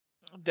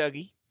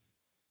Dougie.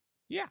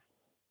 Yeah.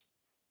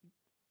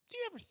 Do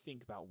you ever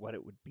think about what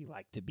it would be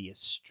like to be a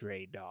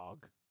stray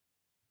dog?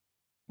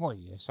 Well,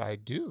 yes, I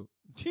do.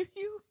 Do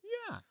you?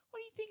 Yeah. What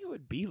do you think it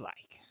would be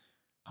like?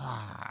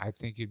 I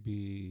think it'd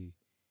be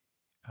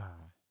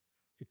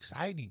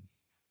exciting.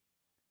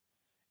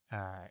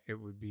 It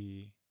would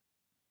be,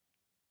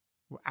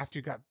 after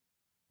you got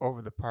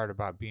over the part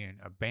about being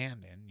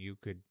abandoned, you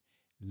could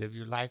live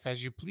your life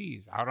as you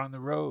please, out on the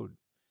road,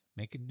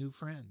 making new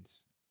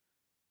friends.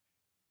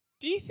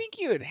 Do you think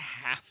you would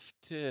have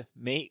to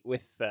mate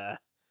with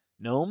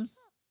gnomes?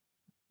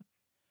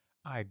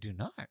 I do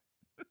not.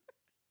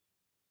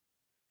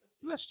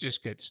 Let's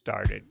just get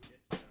started.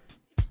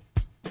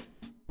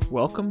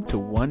 Welcome to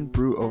One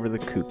Brew Over the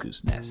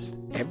Cuckoo's Nest.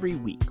 Every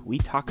week we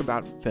talk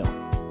about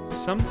film.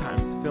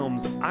 Sometimes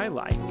films I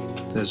like.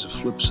 There's a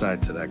flip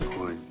side to that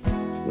coin.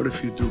 What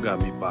if you do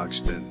got me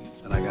boxed in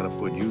and I gotta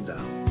put you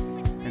down?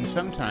 And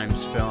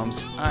sometimes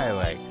films I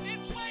like.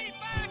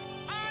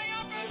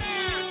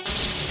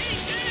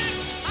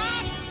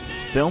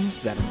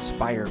 Films that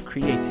inspire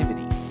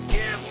creativity.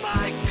 Give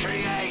my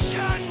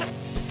creation!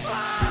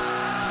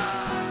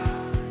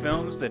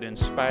 Films that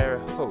inspire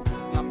hope.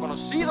 I'm going to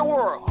see the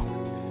world.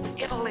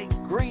 Italy,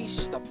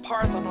 Greece, the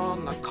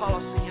Parthenon, the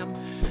Colosseum,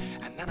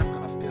 and then I'm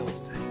going to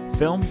build things.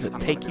 Films that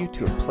take you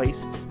to a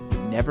place you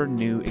never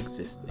knew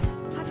existed.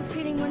 I have a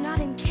feeling we're not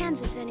in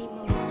Kansas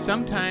anymore.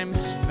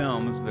 Sometimes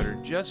films that are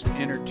just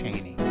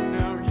entertaining.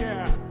 Now,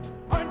 yeah,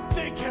 I'm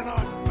thinking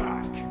I'm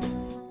back.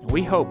 And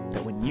we hope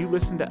that when you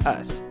listen to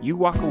us, you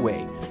walk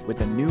away with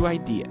a new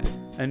idea,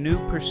 A new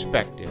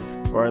perspective.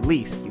 or at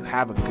least you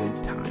have a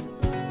good time.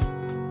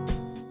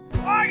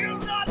 Are you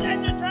not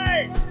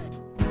entertained?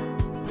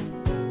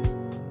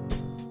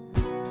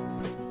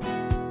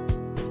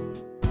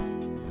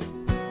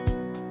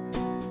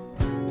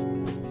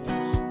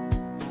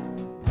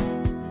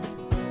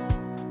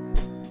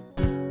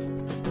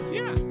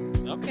 Yeah.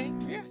 Okay.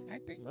 Yeah, I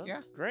think, Well,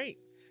 yeah. Great.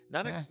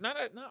 Not Yeah.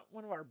 not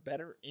one of our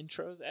better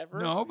intros ever.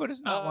 No, but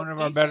it's not one of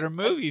our decent- better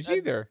movies a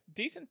either.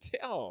 Decent.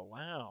 Oh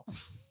wow!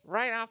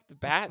 Right off the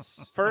bat,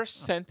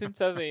 first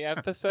sentence of the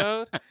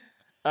episode.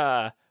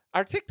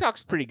 Our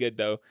TikTok's pretty good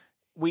though.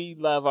 We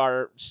love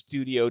our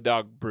studio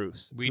dog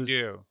Bruce. We who's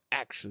do.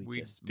 Actually, We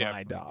just my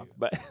definitely dog, do.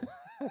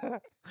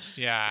 but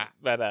Yeah,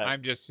 but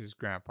I'm just his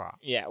grandpa.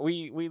 yeah,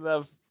 we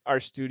love our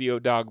studio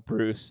dog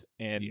Bruce,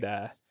 and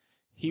Yes.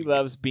 he We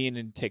loves being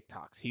in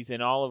TikToks. He's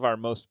in all of our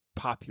most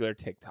popular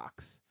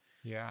TikToks.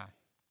 Yeah.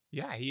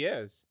 Yeah, he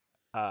is.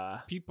 Uh,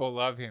 People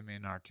love him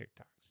in our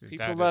TikToks. People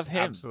That love is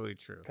him. absolutely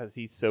true. because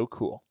he's so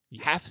cool.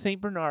 Yeah. Half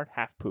Saint Bernard,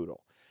 half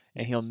poodle,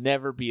 and he'll Yes.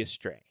 never be a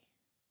stray.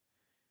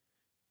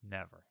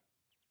 Never.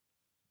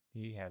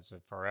 He has a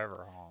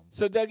forever home.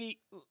 So, Dougie,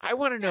 I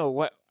want to know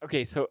what.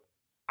 Okay, so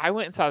I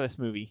went and saw this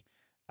movie.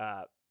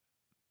 And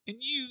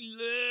you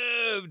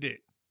loved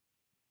it.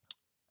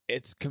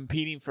 It's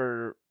competing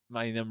for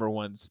my number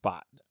one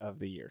spot of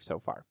the year so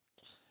far.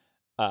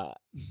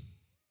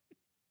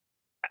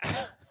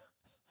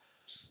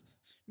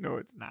 No,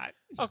 it's not.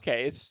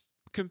 Okay, it's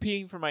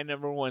competing for my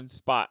number one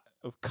spot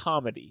of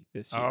comedy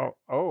this year.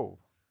 Oh.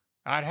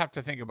 I'd have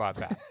to think about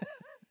that.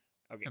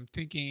 Okay. I'm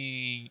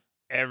thinking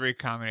every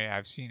comedy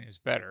I've seen is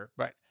better,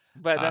 but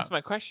But that's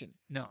my question.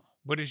 no.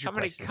 What is your How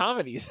many question?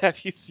 comedies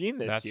have you seen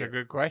this That's year? a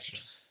good question.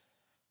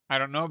 I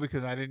don't know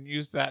because I didn't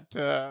use that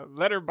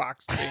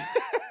letterbox thing.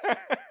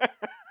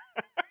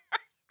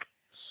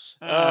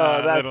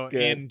 Oh, that's little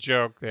good. in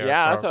joke there.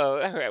 Yeah,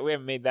 folks. we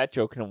haven't made that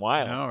joke in a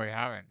while. No, we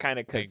haven't. Kind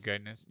of Thank because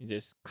goodness. you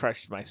just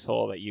crushed my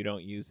soul that you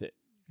don't use it.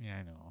 Yeah,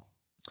 I know.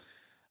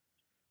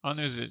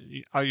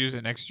 I'll use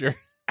it next year.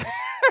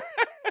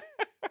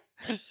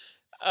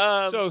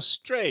 So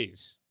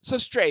Strays. So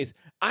Strays,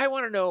 I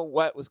want to know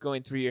what was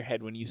going through your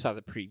head when you saw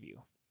the preview.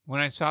 When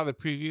I saw the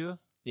preview,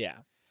 Yeah.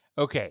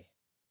 okay.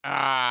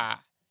 I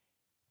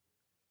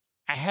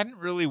hadn't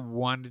really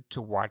wanted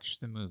to watch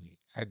the movie.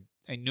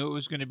 I knew it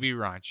was going to be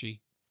raunchy.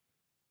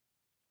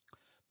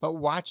 But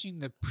watching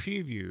the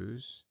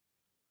previews,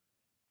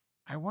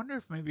 I wonder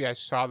if maybe I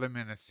saw them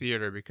in a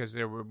theater because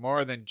there were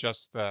more than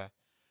just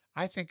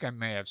I think I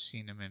may have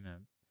seen them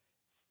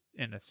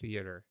in a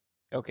theater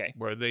Okay.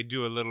 where they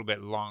do a little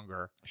bit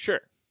longer.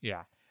 Sure.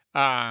 Yeah.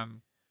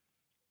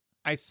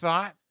 I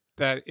thought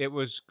that it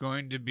was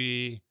going to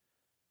be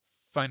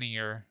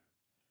funnier.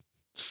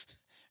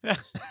 Let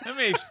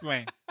me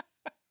explain.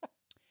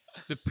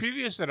 The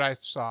previews that I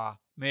saw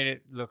made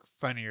it look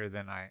funnier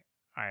than I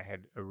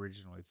had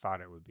originally thought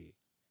it would be.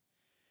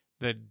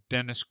 The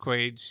Dennis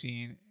Quaid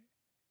scene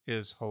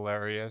is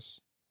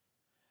hilarious.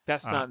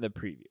 That's not in the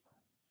preview.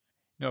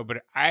 No,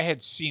 but I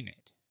had seen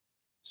it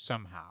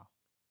somehow.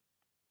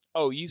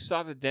 Oh, you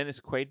saw the Dennis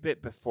Quaid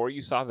bit before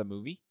you saw the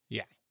movie?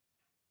 Yeah.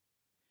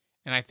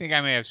 And I think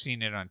I may have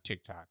seen it on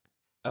TikTok.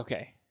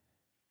 Okay.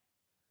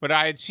 But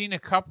I had seen a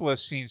couple of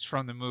scenes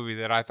from the movie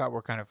that I thought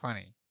were kind of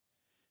funny.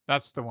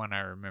 That's the one I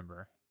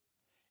remember.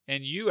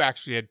 And you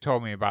actually had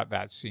told me about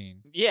that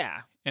scene.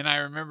 Yeah. And I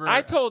remember...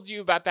 I told you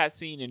about that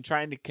scene and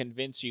trying to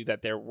convince you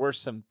that there were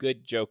some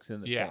good jokes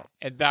in the Yeah, film.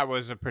 and that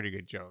was a pretty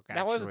good joke, actually.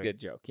 That was a good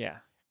joke, yeah.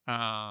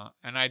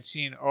 And I'd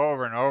seen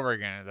over and over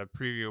again the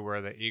preview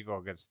where the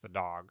eagle gets the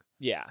dog.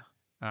 Yeah.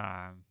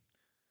 And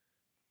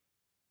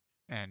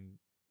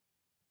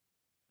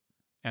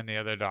the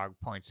other dog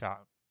points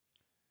out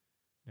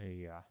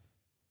the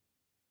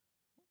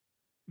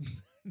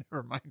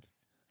never mind.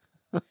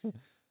 I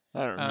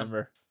don't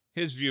remember.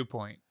 His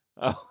viewpoint.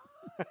 Oh.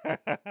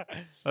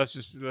 Let's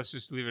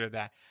just leave it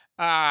at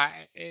that.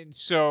 And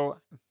so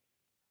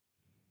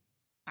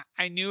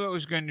I knew it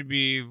was going to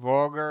be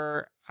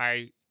vulgar.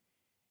 I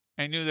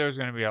knew there was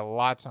going to be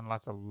lots and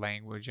lots of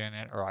language in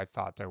it, or I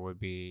thought there would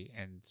be.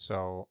 And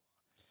so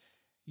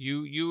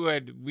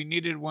we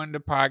needed one to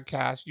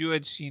podcast. You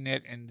had seen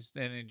it and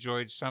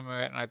enjoyed some of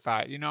it, and I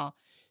thought,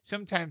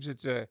 sometimes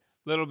it's a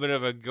little bit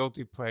of a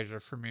guilty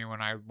pleasure for me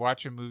when I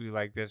watch a movie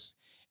like this,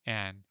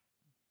 and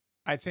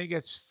I think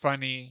it's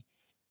funny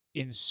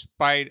in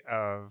spite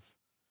of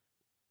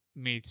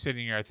me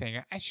sitting here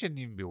thinking, I shouldn't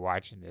even be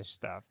watching this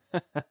stuff.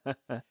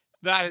 That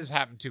has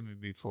happened to me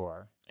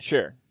before.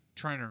 Sure. I'm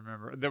trying to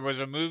remember. There was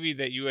a movie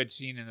that you had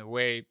seen in the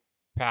way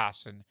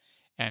past,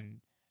 and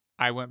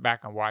I went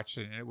back and watched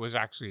it, and it was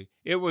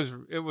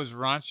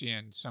raunchy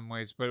in some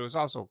ways, but it was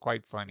also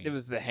quite funny. It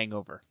was The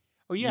Hangover.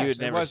 Oh, yes. You had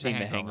never seen The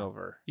The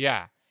Hangover.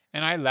 Yeah.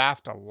 And I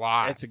laughed a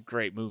lot. It's a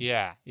great movie.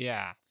 Yeah,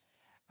 yeah.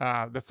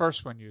 The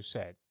first one you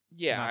said.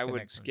 Yeah, Not I the would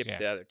next one, skip yeah.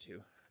 the other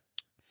two.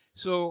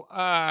 So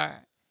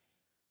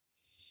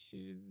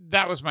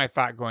that was my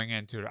thought going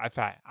into it. I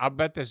thought, I'll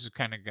bet this is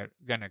kind of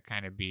going to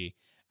kind of be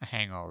a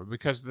hangover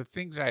because the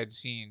things I had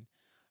seen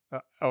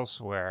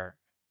elsewhere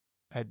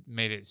had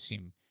made it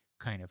seem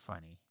kind of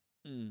funny.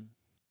 Mm.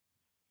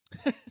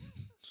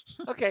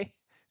 Okay,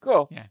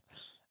 cool. Yeah.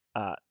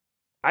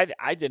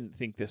 I didn't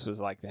think this was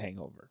like The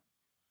Hangover.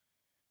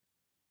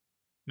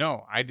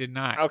 No, I did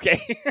not.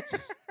 Okay.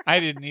 I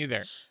didn't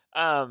either.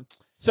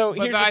 So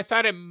but I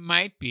thought it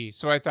might be.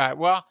 So I thought,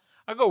 well,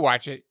 I'll go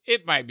watch it.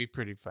 It might be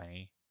pretty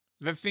funny.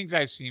 The things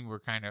I've seen were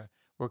kind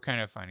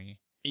of funny.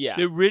 Yeah.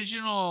 The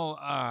original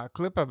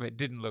clip of it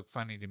didn't look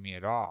funny to me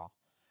at all,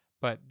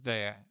 but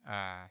the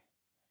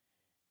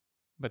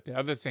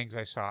other things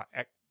I saw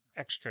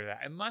extra that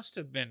it must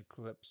have been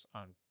clips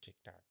on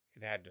TikTok.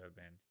 It had to have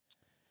been.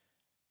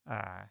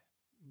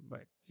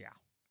 But yeah.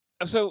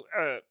 So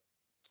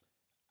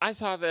I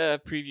saw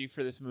the preview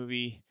for this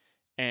movie,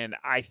 and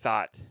I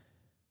thought,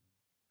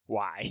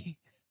 why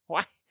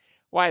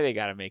they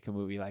got to make a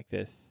movie like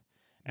this?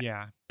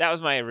 Yeah. That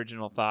was my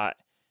original thought.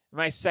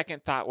 My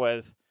second thought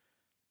was,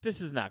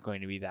 this is not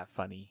going to be that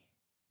funny.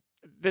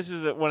 This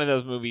is one of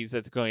those movies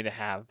that's going to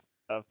have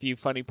a few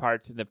funny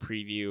parts in the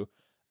preview,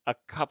 a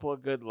couple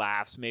of good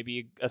laughs,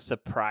 maybe a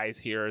surprise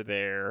here or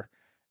there,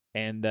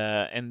 and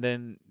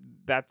then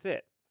that's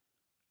it.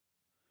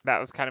 That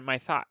was kind of my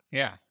thought.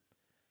 Yeah.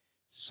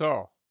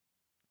 So,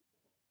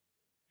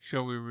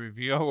 shall we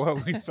reveal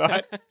what we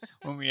thought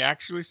when we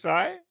actually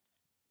saw it?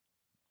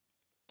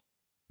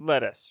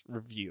 Let us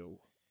review.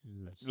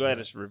 Let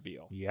us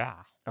reveal. Yeah.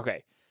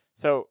 Okay.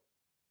 So,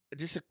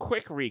 just a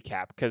quick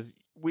recap, because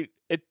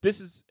this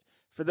is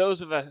for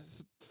those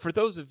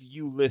of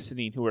you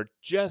listening who are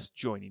just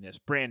joining us,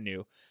 brand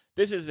new.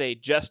 This is a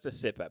Just a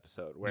Sip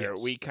episode where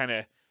we kind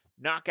of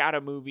knock out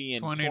a movie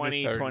in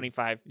 20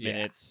 25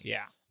 minutes.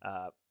 Yeah.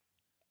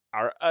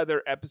 Our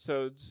other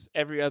episodes,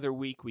 every other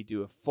week, we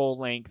do a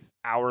full-length,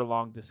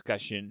 hour-long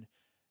discussion,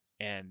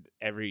 and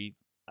every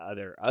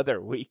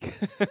other week,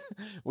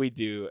 we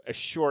do a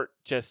short,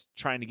 just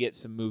trying to get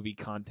some movie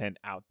content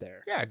out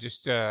there. Yeah,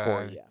 just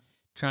for you.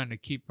 Trying to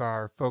keep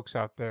our folks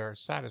out there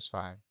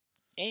satisfied.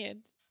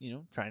 And,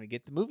 trying to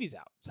get the movies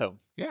out. So,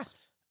 yeah.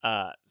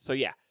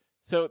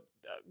 So,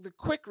 the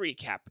quick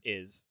recap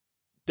is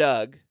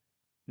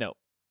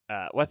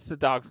what's the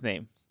dog's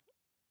name?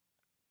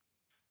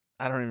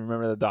 I don't even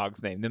remember the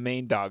dog's name. The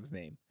main dog's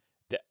name.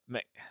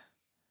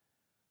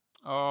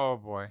 Oh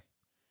boy.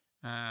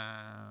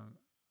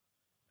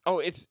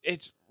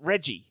 It's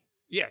Reggie.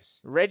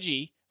 Yes.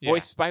 Reggie,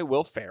 voiced by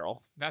Will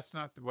Ferrell. That's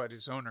not what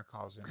his owner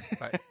calls him,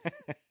 but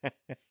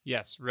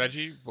yes,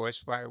 Reggie,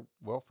 voiced by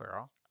Will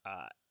Ferrell.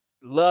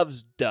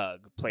 Loves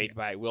Doug, played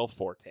by Will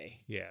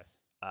Forte.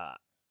 Yes.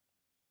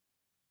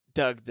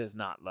 Doug does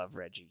not love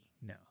Reggie.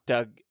 No.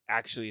 Doug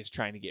actually is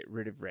trying to get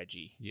rid of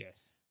Reggie.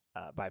 Yes.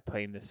 By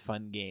playing this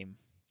fun game.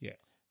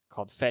 Yes.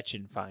 Called Fetch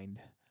and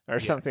Find or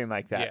something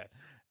like that.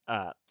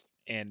 Yes.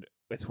 And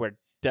it's where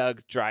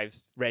Doug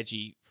drives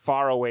Reggie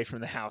far away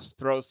from the house,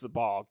 throws the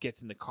ball,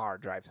 gets in the car,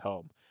 drives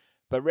home.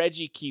 But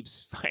Reggie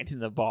keeps finding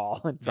the ball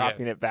and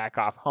dropping it back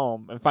off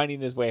home and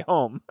finding his way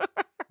home.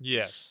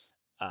 Yes.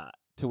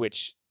 To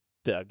which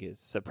Doug is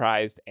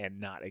surprised and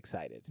not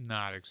excited.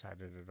 Not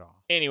excited at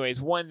all.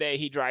 Anyways, one day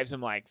he drives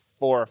him like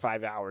 4 or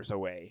 5 hours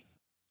away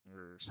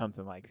or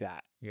something like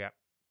that. Yep.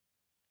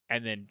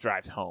 And then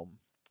drives home.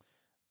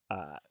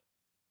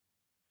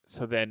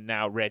 So then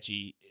now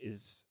Reggie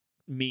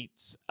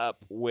meets up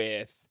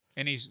with...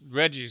 And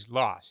Reggie's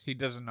lost. He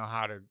doesn't know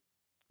how to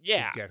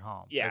get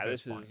home. Yeah,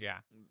 this is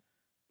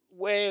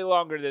way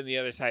longer than the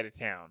other side of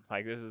town.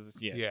 Like, this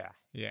is... Yeah.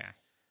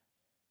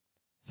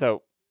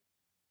 So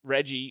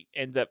Reggie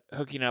ends up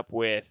hooking up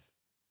with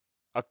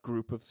a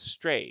group of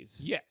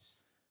strays.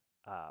 Yes.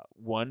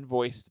 One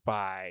voiced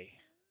by.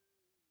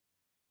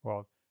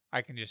 Well,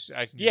 I can just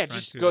run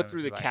just through go them through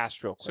if the you like.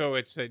 cast real quick. So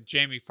it's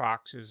Jamie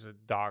Foxx is a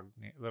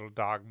little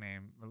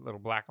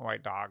black and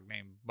white dog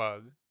named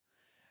Bug.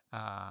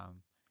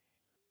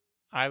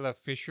 Isla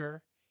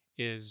Fisher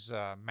is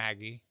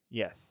Maggie,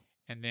 yes.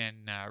 and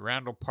then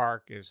Randall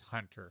Park is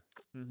Hunter.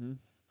 Mm-hmm.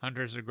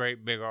 Hunter's a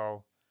great big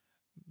old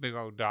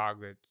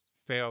dog that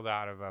failed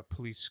out of a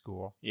police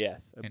school,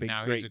 Yes. and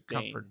now he's a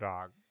comfort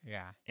dog.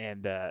 Yeah.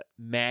 And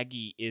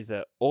Maggie is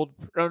a old.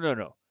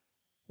 No.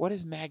 What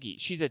is Maggie?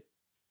 She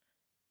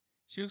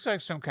looks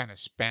like some kind of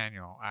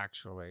spaniel,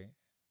 actually.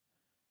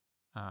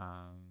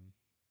 I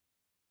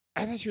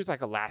thought she was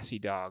like a lassie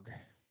dog.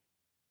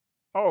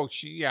 Oh,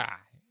 yeah.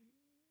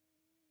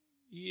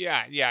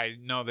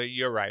 No,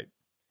 you're right.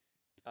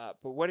 But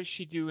what does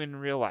she do in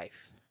real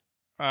life?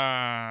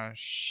 Well,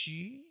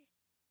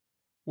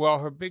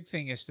 her big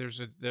thing is there's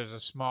a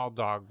small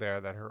dog there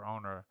that her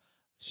owner.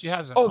 She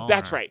has an Oh, owner.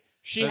 that's right.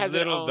 She has a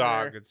little an owner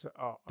dog. It's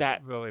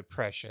that really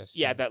precious.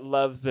 Yeah, that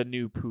loves the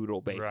new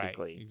poodle,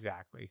 basically. Right,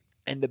 exactly.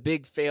 And the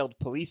big failed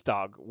police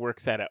dog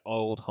works at an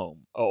old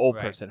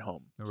person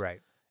home. Right.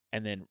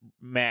 And then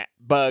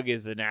Bug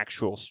is an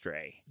actual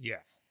stray. Yeah.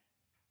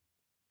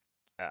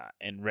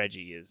 And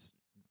Reggie is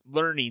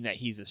learning that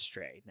he's a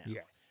stray now.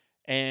 Yes.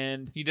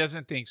 And he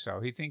doesn't think so.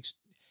 He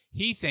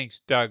thinks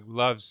Doug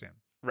loves him.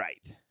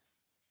 Right.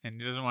 And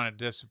he doesn't want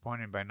to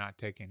disappoint him by not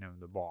taking him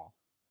the ball.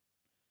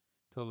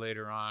 Till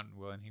later on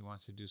when he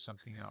wants to do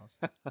something else.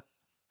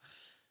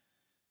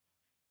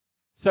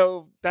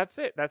 So that's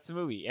it. That's the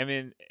movie. I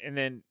mean, and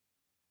then,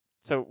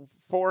 so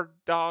 4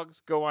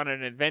 dogs go on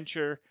an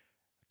adventure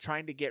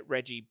trying to get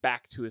Reggie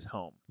back to his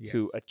home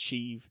to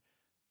achieve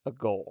a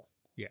goal.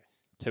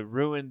 Yes. To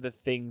ruin the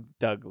thing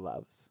Doug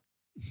loves.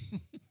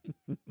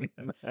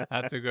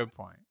 That's a good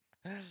point.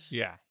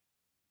 Yeah.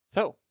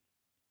 So,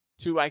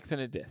 2 likes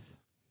and a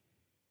diss.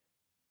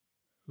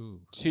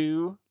 Ooh.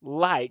 2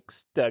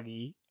 likes,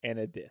 Dougie, and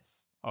a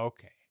diss.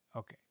 Okay.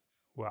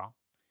 Well,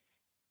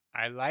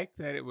 I like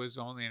that it was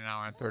only an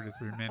hour and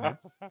 33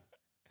 minutes.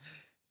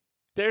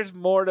 There's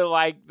more to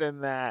like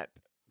than that,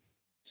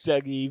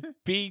 Dougie.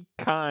 Be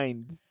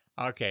kind.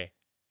 Okay.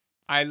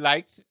 I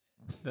liked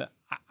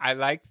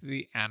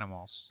the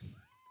animals.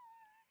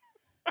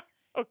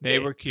 Okay. They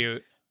were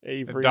cute.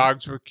 Avery. The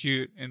dogs were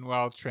cute and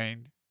well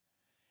trained.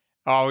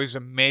 Always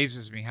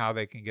amazes me how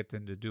they can get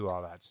them to do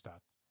all that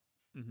stuff.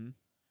 Mm-hmm.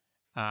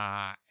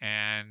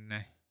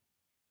 And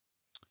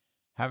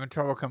having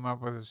trouble coming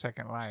up with a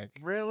second like.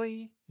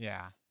 Really?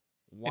 Yeah.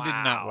 Wow. I did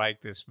not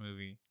like this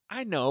movie.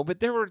 I know, but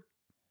there were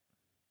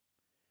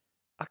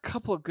a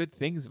couple of good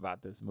things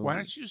about this movie. Why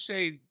don't you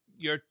say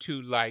your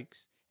 2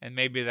 likes, and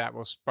maybe that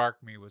will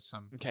spark me with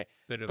some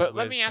bit of But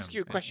let me wisdom ask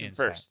you a question and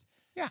insight. first.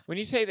 Yeah. When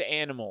you say the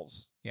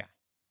animals, Yeah.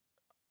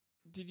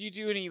 Did you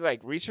do any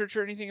research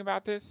or anything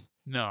about this?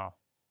 No.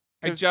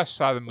 I just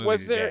saw the movie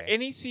Was there today.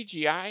 any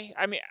CGI?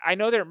 I mean, I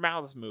know their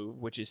mouths move,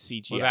 which is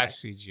CGI. Well,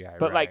 that's CGI,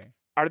 But right.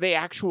 are they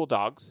actual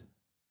dogs?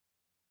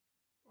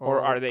 Or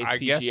are they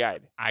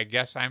CGI'd? I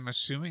guess I'm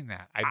assuming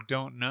that. I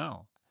don't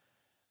know.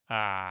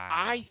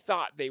 I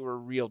thought they were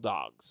real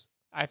dogs.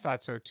 I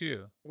thought so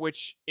too.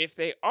 Which, if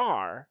they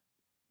are,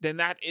 then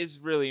that is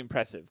really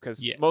impressive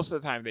because most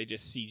of the time they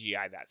just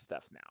CGI that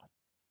stuff now.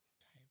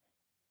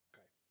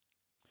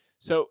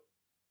 So,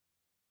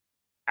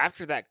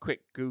 after that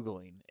quick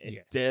Googling,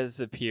 it does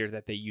appear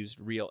that they used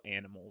real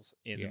animals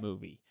in the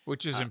movie.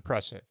 Which is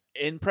impressive.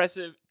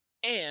 Impressive,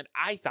 and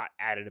I thought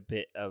added a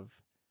bit of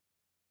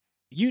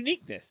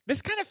uniqueness.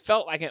 This kind of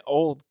felt like a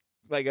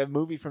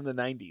movie from the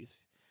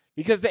 90s.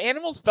 Because the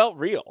animals felt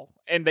real,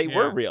 and they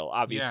were real,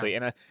 obviously,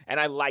 and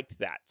I liked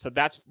that. So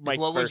that's my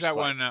What was first that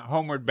like. one?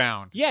 Homeward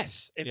Bound.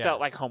 Yes, it felt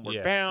like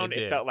Homeward Bound.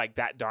 It did. felt like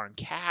That Darn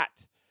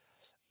Cat.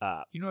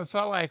 It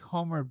felt like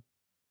Homeward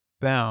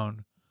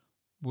Bound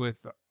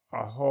with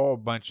a whole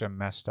bunch of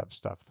messed up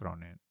stuff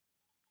thrown in.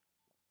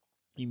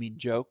 You mean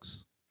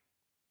jokes?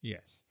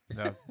 Yes,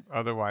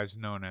 otherwise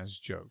known as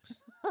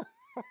jokes.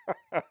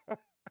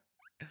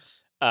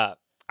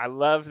 I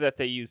loved that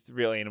they used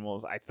real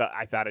animals. I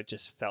thought it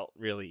just felt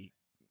really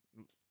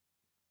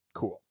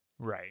cool.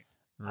 Right.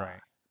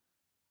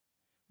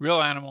 Real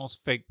animals,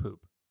 fake poop.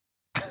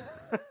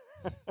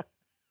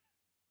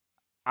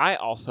 I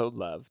also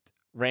loved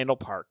Randall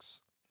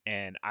Park's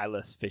and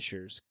Isla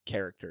Fisher's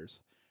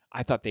characters.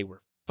 I thought they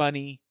were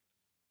funny.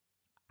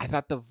 I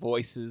thought the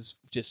voices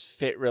just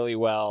fit really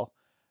well.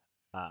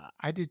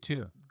 I did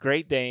too.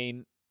 Great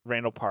Dane,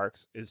 Randall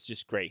Parks, is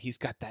just great. He's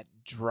got that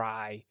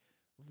dry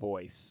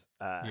voice.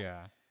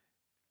 And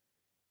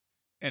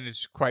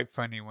it's quite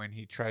funny when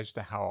he tries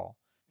to howl.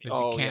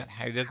 Oh, he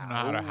doesn't know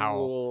how to howl.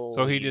 Howl.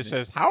 So he just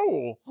says,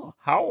 howl,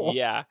 howl.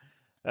 Yeah,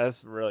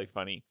 that's really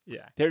funny.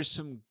 Yeah. There's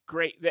some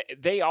great...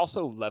 They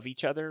also love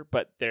each other,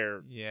 but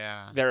they're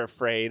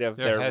afraid of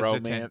They're their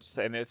hesitant. romance,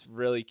 and it's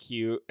really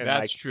cute. And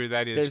That's true.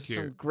 That is there's cute.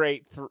 some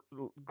great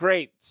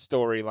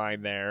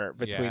storyline there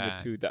between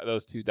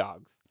those two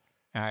dogs.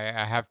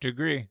 I have to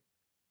agree.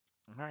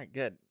 All right,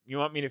 good. You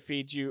want me to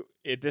feed you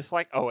a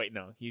dislike? Oh wait,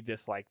 no, you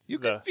dislike. You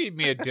can feed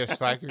me a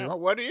dislike.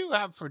 What do you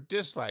have for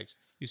dislikes?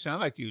 You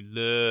sound like you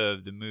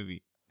love the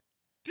movie.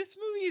 This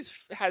movie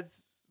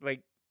has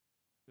like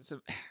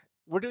some.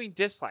 We're doing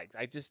dislikes.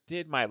 I just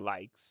did my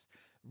likes.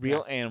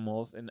 Real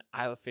Animals and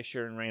Isla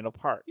Fisher and Randall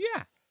Park.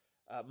 Yeah.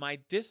 My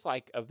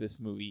dislike of this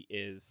movie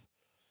is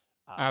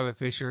Isla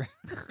Fisher.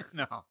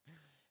 No.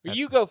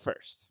 You go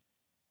first.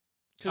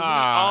 Because we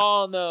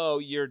all know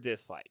your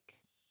dislike.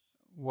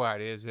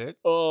 What is it?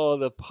 Oh,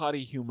 the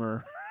potty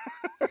humor.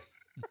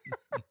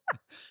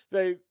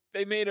 They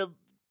made a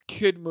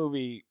kid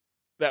movie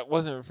that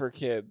wasn't for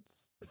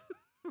kids.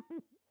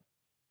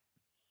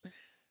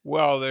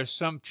 Well, there's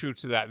some truth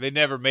to that. They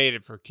never made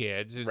it for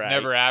kids. It's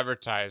never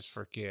advertised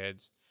for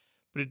kids,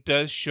 but it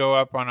does show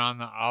up on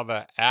all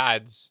the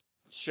ads.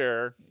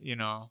 Sure, you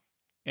know,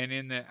 and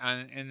in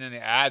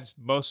the ads,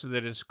 most of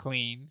it is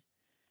clean.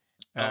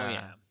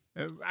 Yeah,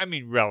 I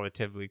mean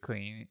relatively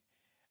clean,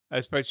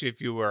 especially if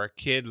you were a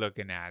kid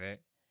looking at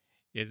it.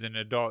 As an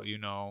adult, you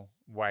know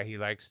why he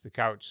likes the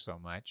couch so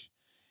much.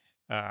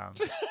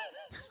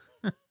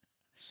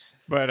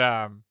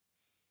 But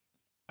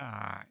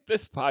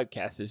this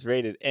podcast is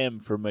rated M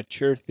for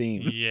mature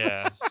themes.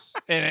 Yes,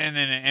 and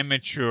an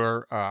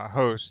immature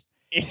host.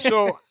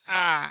 So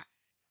I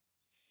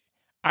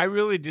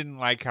really didn't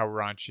like how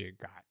raunchy it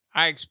got.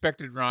 I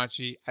expected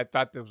raunchy. I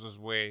thought this was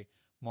way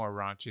more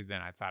raunchy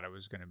than I thought it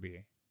was going to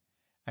be.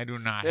 I do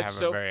not That's have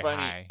so a very funny.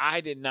 high.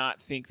 I did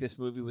not think this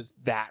movie was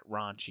that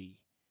raunchy.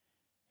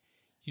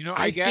 You know,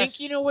 I guess,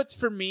 think what's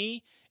for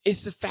me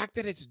is the fact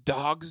that it's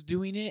dogs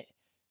doing it.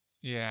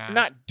 Yeah.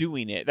 Not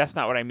doing it. That's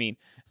not what I mean.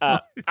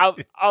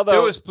 Although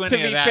there was plenty to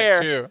be of that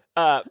fair, too.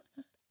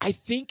 I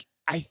think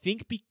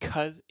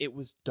because it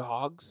was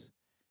dogs,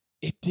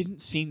 it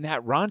didn't seem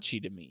that raunchy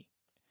to me.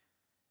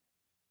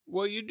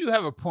 Well, you do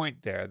have a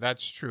point there.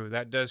 That's true.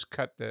 That does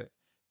cut the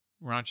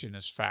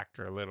raunchiness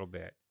factor a little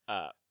bit.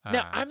 Now,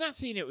 I'm not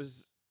saying it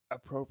was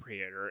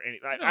appropriate or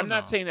anything. No, I'm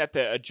not saying that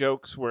the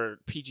jokes were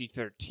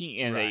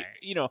PG-13 and Right.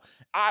 they,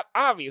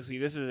 obviously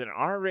this is an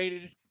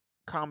R-rated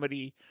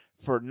comedy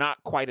for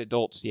not quite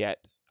adults yet.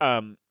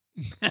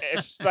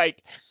 It's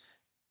like,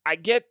 I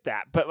get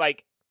that, but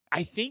like,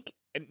 I think,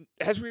 and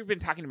as we've been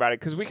talking about it,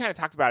 because we kind of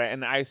talked about it,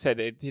 and I said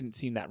it didn't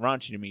seem that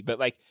raunchy to me, but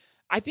like,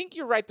 I think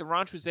you're right, the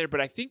raunch was there, but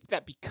I think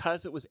that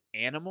because it was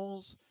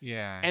animals,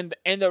 Yeah. and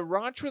the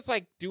raunch was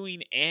like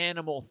doing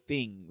animal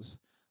things,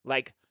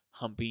 like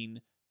humping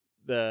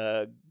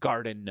the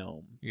garden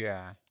gnome,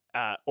 Yeah.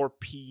 or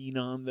peeing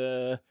on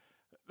the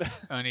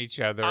On each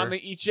other. Have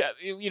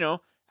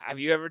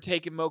you ever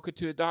taken Mocha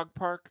to a dog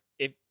park?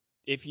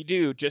 If you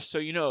do, just so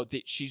you know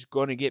that she's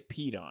going to get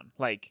peed on.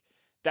 Like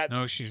that.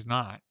 No, she's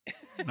not.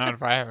 Not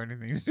if I have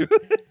anything to do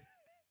with it.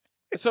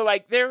 So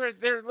like there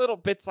are little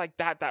bits like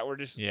that were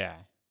just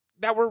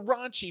that were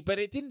raunchy, but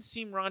it didn't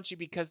seem raunchy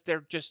because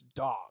they're just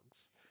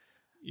dogs.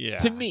 Yeah.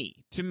 To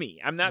me,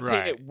 I'm not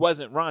saying it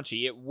wasn't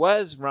raunchy. It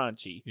was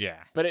raunchy.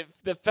 Yeah. But it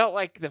felt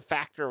like the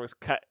factor was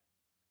cut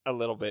a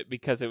little bit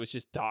because it was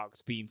just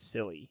dogs being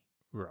silly.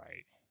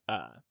 Right.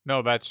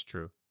 No, that's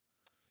true.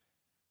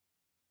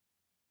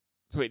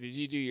 So wait, did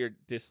you do your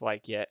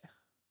dislike yet?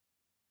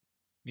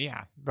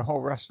 Yeah, the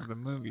whole rest of the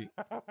movie.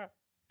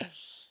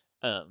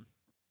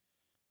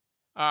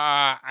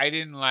 I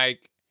didn't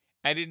like.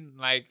 I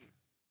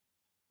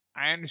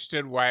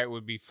understood why it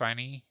would be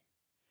funny.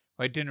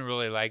 But I didn't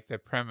really like the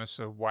premise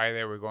of why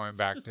they were going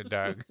back to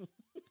Doug.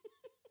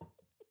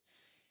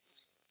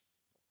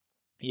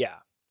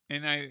 Yeah,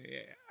 And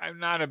I'm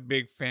not a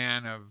big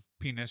fan of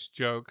penis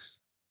jokes,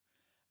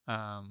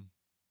 or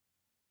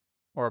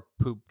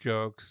poop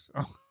jokes.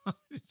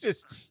 It's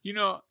just,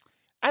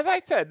 as I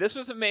said, this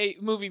was a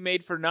movie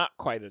made for not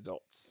quite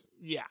adults.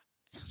 yeah,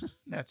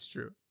 that's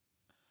true.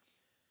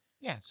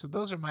 Yeah, so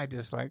those are my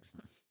dislikes.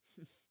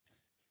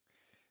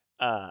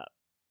 I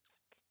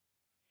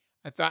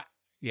thought,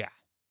 yeah.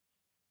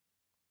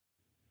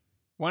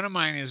 One of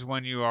mine is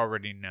one you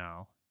already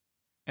know,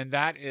 and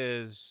that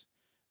is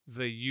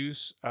the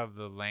use of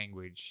the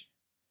language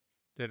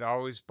that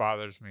always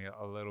bothers me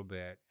a little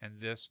bit,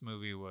 and this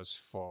movie was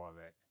full of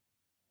it.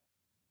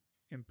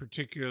 In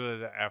particular,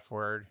 the F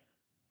word,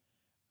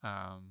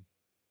 and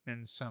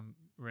some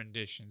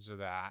renditions of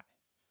that.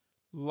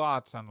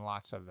 Lots and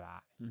lots of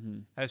that,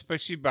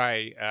 especially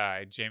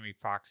by Jamie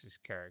Foxx's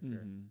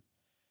character.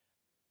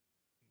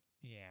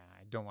 Yeah,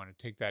 I don't want to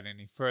take that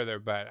any further,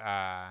 but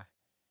I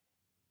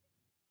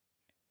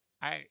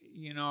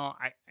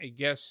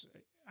guess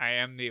I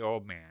am the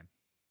old man,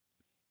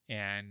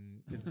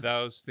 and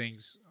those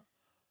things,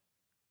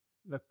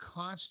 the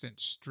constant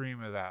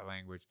stream of that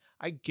language.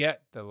 I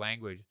get the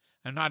language.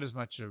 I'm not as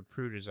much of a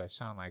prude as I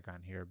sound like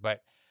on here,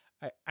 but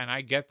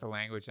I get the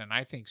language, and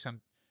I think I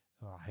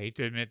hate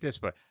to admit this,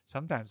 but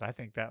sometimes I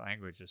think that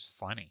language is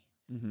funny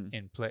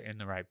in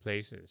the right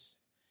places.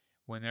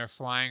 When they're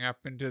flying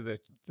up into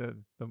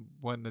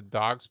when the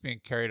dog's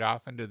being carried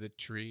off into the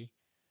tree,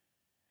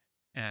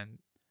 and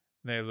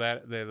they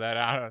let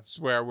out a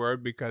swear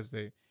word because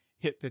they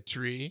hit the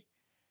tree,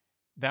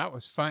 that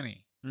was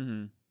funny.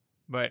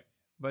 But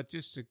but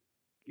just to,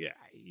 yeah,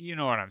 you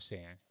know what I'm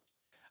saying.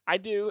 I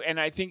do, and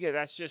I think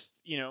that's just,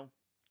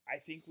 I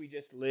think we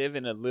just live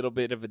in a little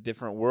bit of a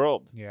different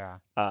world. Yeah.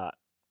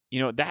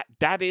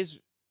 That is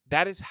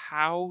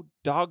how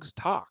dogs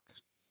talk.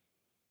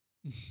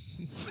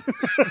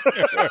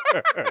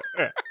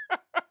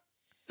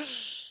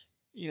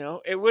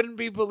 It wouldn't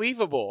be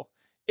believable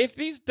if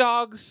these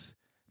dogs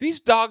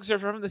are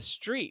from the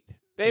street.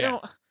 They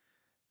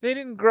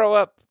didn't grow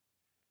up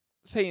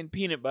saying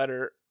peanut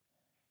butter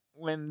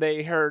when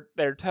they hurt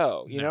their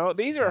toe.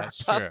 These are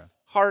tough, true.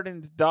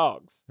 hardened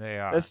dogs. They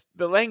are.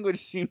 The language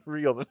seemed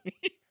real to me.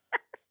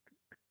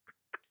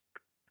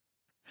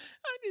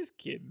 I'm just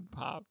kidding,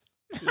 Pops.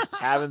 Just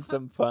having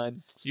some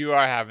fun. You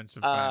are having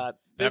some fun.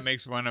 That This-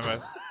 makes one of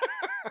us.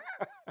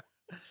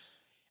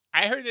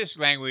 I heard this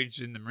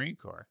language in the Marine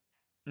Corps,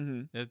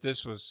 Mm-hmm. that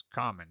this was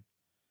common,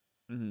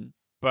 Mm-hmm.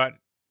 but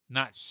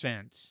not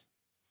since.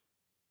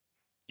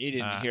 You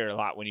didn't hear a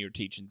lot when you were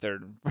teaching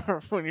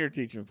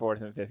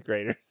fourth and fifth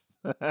graders.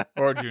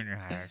 Or junior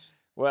hires.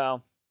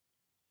 Well,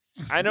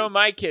 I know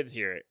my kids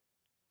hear it.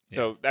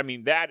 So, I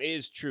mean, that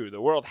is true.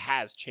 The world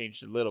has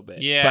changed a little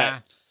bit. Yeah.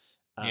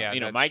 But, Yeah,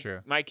 that's my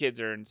true. my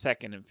kids are in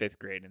second and fifth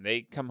grade, and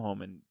they come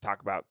home and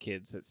talk about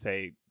kids that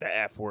say the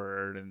F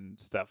word and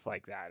stuff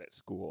like that at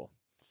school.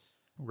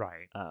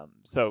 Right.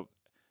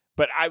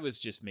 But I was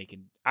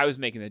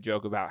making the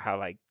joke about how,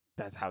 like,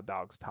 that's how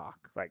dogs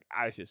talk. Like,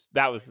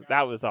 that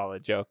was all a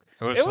joke.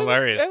 It was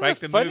hilarious, It was like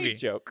a the funny movie.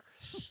 joke.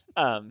 It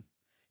And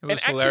was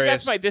actually, hilarious.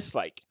 that's my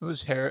dislike. It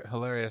was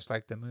hilarious,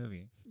 like the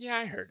movie. Yeah,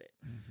 I heard it.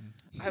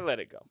 Mm-hmm. I let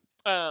it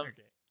go.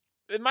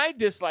 My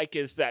dislike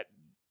is that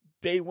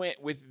they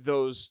went with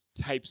those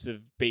types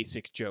of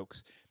basic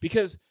jokes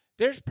because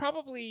there's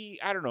probably,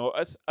 I don't know,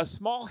 a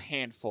small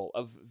handful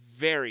of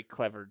very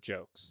clever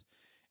jokes.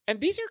 And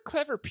these are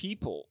clever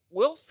people.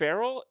 Will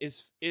Ferrell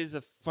is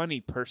a funny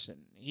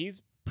person.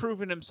 He's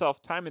proven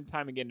himself time and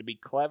time again to be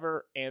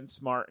clever and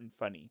smart and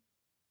funny.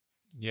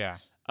 Yeah.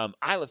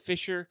 Isla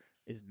Fisher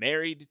is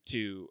married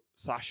to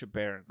Sacha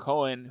Baron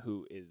Cohen,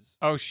 who is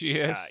Oh, she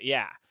is?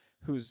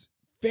 who's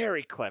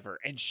very clever,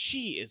 and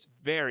she is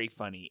very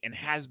funny and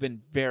has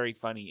been very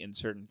funny in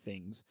certain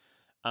things.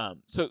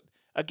 So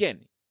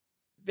again,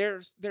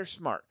 they're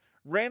smart.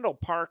 Randall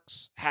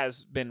Parks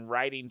has been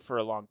writing for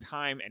a long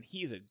time, and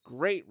he's a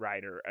great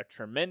writer, a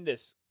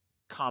tremendous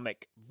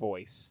comic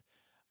voice.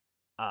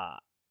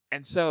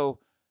 And so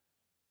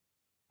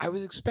I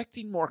was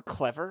expecting more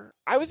clever.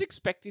 I was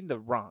expecting the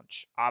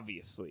raunch,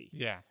 obviously.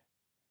 Yeah.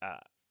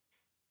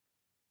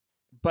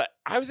 But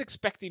I was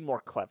expecting more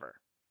clever.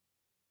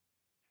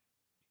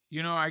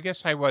 I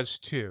guess I was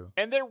too.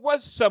 And there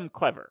was some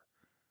clever.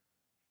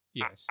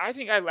 Yes. I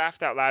think I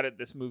laughed out loud at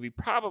this movie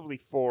probably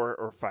 4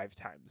 or 5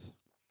 times.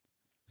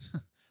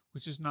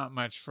 Which is not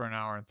much for an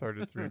hour and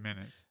 33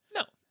 minutes.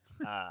 No.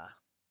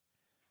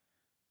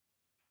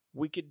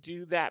 We could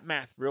do that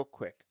math real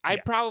quick. I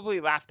probably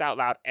laughed out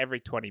loud every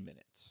 20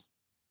 minutes.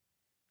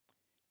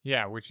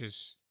 Yeah, which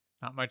is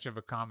not much of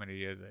a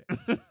comedy, is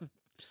it?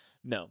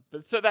 No.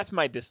 But so that's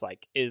my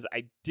dislike, is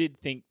I did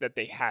think that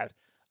they had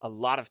a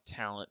lot of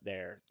talent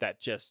there that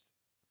just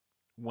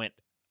went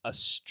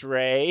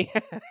astray.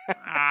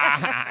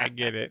 I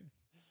get it.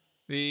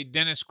 The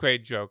Dennis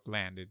Quaid joke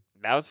landed.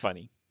 That was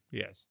funny.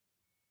 Yes.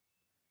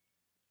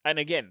 And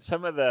again,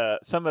 some of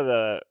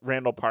the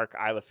Randall Park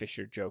Isla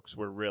Fisher jokes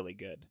were really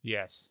good.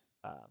 Yes.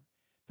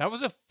 That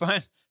was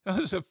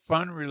a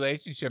fun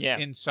relationship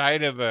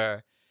inside of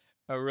a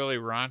really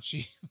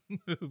raunchy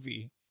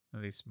movie.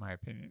 At least in my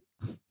opinion.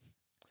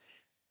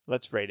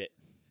 Let's rate it.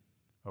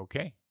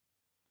 Okay.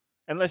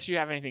 Unless you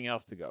have anything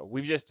else to go.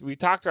 We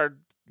talked our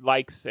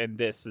likes, and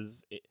this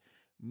is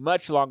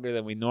much longer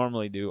than we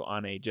normally do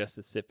on a Just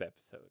a Sip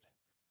episode.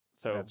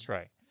 So that's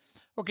right.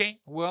 Okay.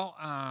 Well,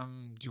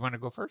 do you want to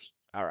go first?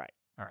 All right.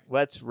 All right.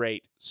 Let's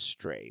rate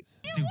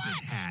Strays.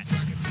 Stupid hat.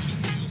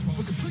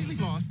 We're completely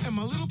lost, and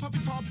my little puppy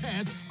paw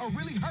pads are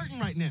really hurting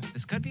right now.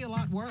 This could be a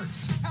lot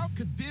worse. How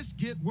could this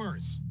get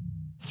worse?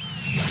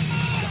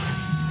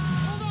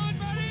 Hold on,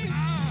 buddy!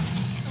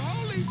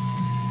 Holy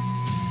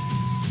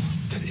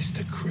That is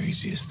the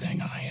craziest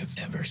thing I have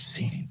ever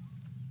seen.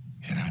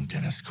 And I'm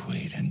Dennis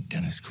Quaid, and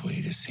Dennis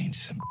Quaid has seen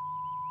some.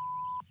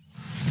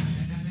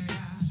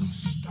 I'm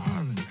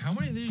starving. How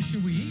many of these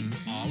should we eat?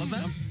 All of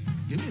them?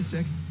 Give me a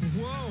sec.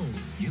 Whoa.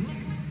 You look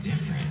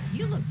different.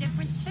 You look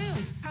different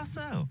too. How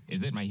so?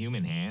 Is it my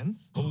human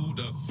hands? Hold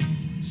up.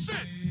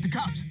 Shit! The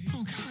cops!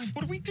 Oh, God.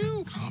 What do we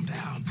do? Calm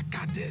down. I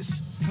got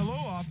this. Hello,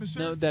 officer.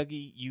 No,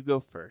 Dougie, you go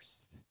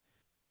first.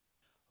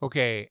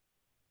 Okay.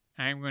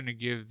 I'm going to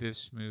give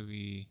this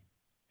movie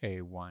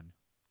a 1.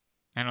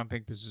 I don't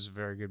think this is a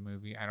very good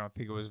movie. I don't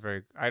think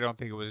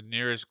it was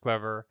near as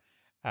clever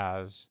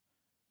as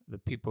the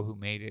people who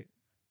made it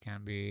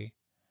can be.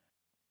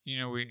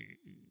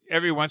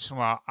 Every once in a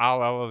while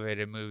I'll elevate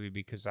a movie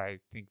because I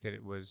think that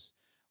it was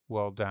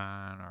well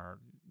done or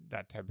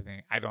that type of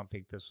thing. I don't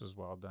think this was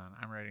well done.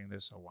 I'm rating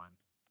this a 1.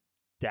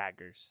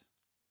 Daggers.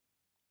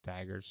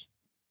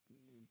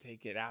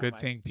 Take it out. Good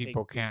thing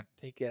people can't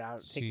take it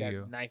out. see Take that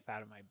you. knife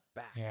out of my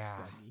back, Yeah.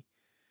 Dougie.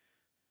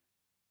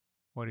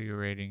 What are you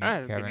rating I it,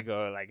 was Kevin? gonna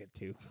go like a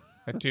 2,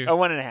 A 2? a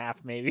 1.5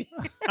 maybe.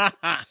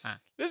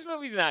 This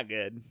movie's not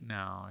good.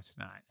 No, it's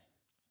not.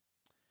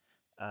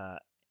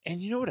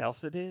 And you know what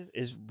else it is?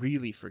 Is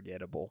really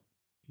forgettable.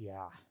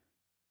 Yeah.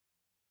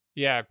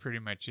 Yeah, it pretty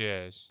much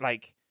is.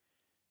 Like,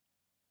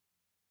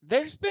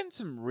 there's been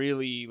some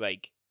really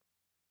like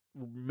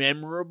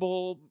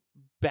memorable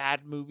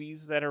bad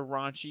movies that are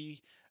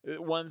raunchy.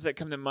 Ones that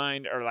come to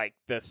mind are like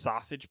the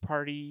Sausage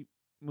Party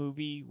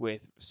movie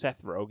with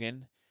Seth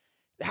Rogen.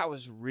 That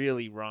was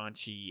really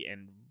raunchy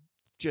and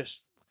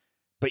just,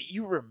 but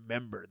you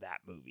remember that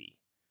movie.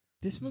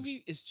 This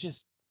movie is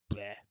just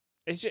bleh.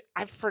 It's just,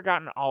 I've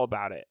forgotten all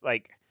about it.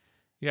 Like,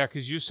 Yeah,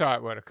 because you saw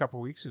it, a couple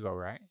weeks ago,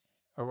 right?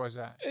 Or was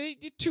that?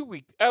 2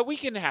 weeks, a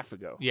week and a half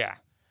ago. Yeah.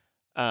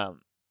 And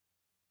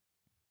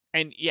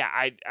yeah,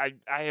 I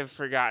have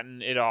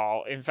forgotten it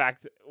all. In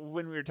fact,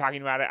 when we were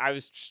talking about it, I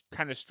was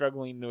kind of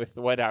struggling with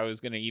what I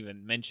was going to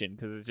even mention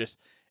because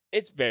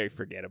it's very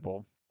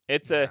forgettable.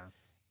 It's a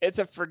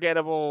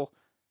forgettable,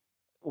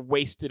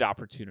 wasted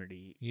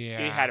opportunity. Yeah.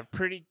 It had a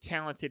pretty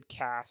talented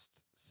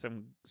cast,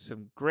 some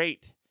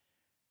great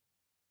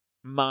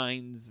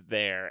minds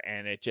there,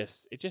 and it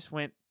just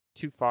went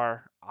too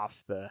far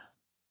off the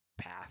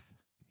path.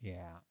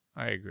 Yeah,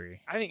 I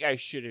agree. I think I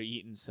should have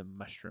eaten some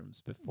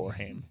mushrooms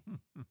beforehand.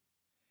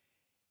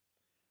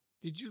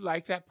 Did you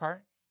like that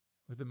part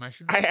with the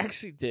mushrooms? I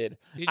actually did.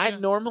 I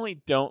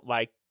normally don't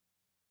like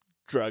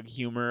drug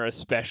humor,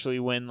 especially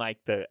when like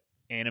the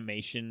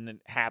animation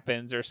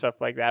happens or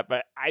stuff like that.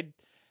 But I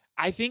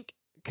think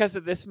because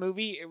of this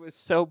movie, it was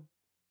so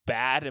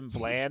bad and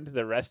bland,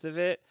 the rest of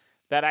it,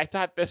 that I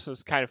thought this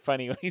was kind of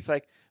funny when he's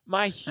like,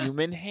 my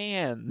human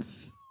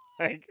hands.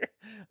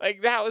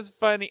 Like that was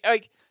funny.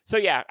 Like, so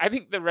yeah, I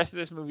think the rest of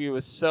this movie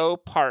was so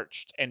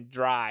parched and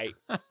dry,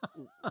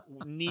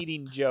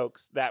 needing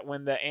jokes, that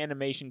when the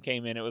animation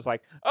came in, it was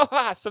like,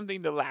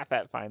 something to laugh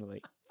at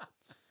finally.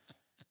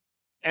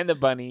 And the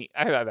bunny,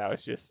 I thought that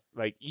was just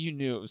like, you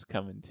knew it was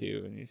coming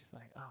too, and you're just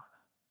like, oh.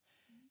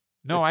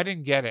 No, I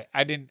didn't get it.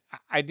 I didn't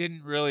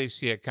really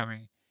see it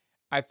coming.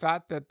 I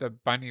thought that the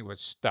bunny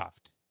was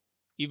stuffed,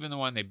 even the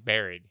one they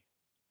buried.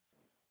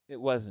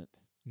 It wasn't.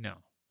 No,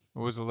 it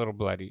was a little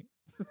bloody.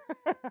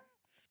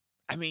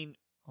 I mean,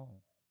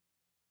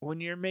 when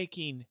you're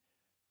making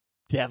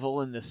devil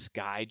in the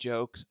sky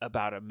jokes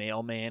about a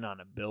mailman on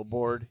a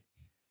billboard,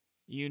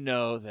 you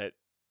know that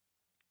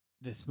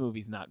this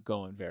movie's not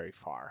going very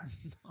far.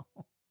 No.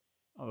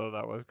 Although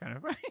that was kind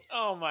of funny.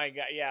 Oh my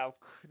god! Yeah.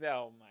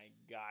 Oh my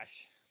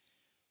gosh.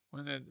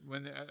 When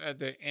at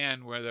the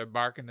end where they're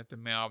barking at the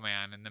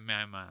mailman and the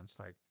mailman's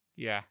like,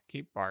 "Yeah,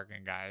 keep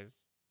barking,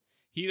 guys."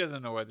 He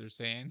doesn't know what they're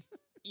saying.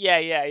 Yeah.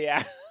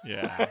 Yeah,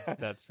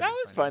 that's that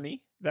was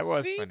funny. That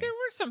was See, funny. there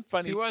were some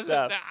funny See,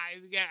 stuff.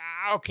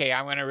 Okay,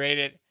 I'm gonna rate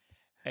it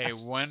a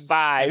 1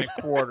 5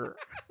 1/4.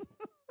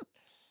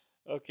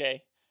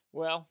 Okay.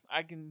 Well,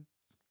 I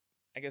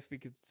guess we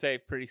could say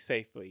pretty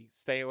safely,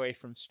 stay away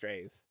from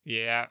strays.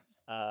 Yeah.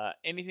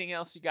 Anything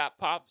else you got,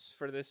 Pops,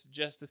 for this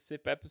Just a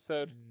Sip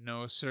episode?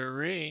 No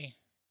siree.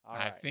 All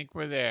I right. think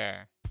we're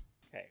there.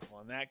 Okay.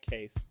 Well, in that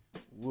case,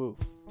 woof.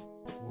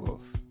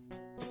 Woof.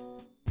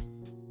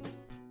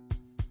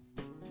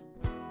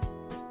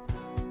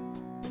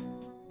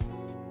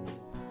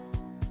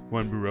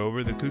 One Brew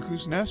Over the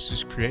Cuckoo's Nest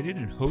is created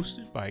and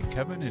hosted by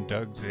Kevin and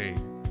Doug Zaid.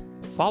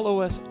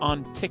 Follow us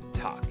on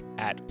TikTok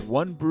at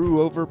One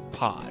Brew Over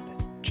Pod.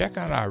 Check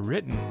out our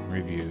written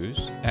reviews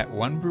at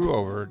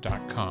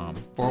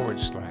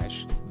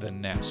onebrewover.com/the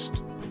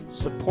nest.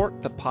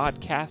 Support the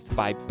podcast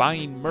by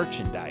buying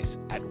merchandise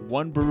at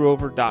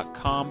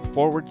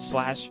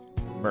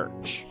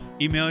onebrewOver.com/merch.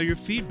 Email your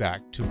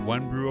feedback to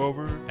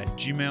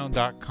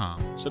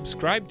onebrewover@gmail.com.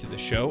 Subscribe to the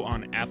show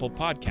on Apple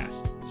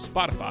Podcasts,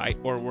 Spotify,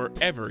 or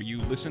wherever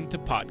you listen to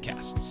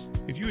podcasts.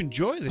 If you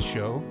enjoy the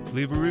show,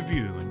 leave a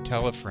review and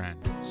tell a friend.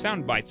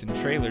 Sound bites and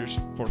trailers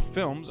for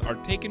films are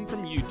taken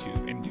from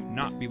YouTube and do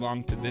not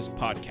belong to this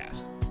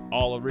podcast.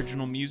 All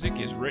original music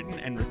is written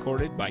and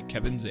recorded by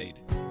Kevin Zaid.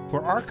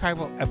 For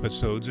archival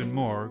episodes and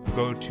more,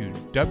 go to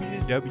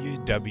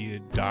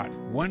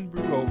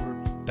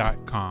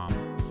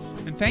www.onebrewover.com.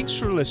 And thanks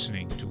for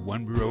listening to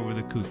One Brew Over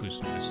the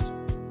Cuckoo's Nest.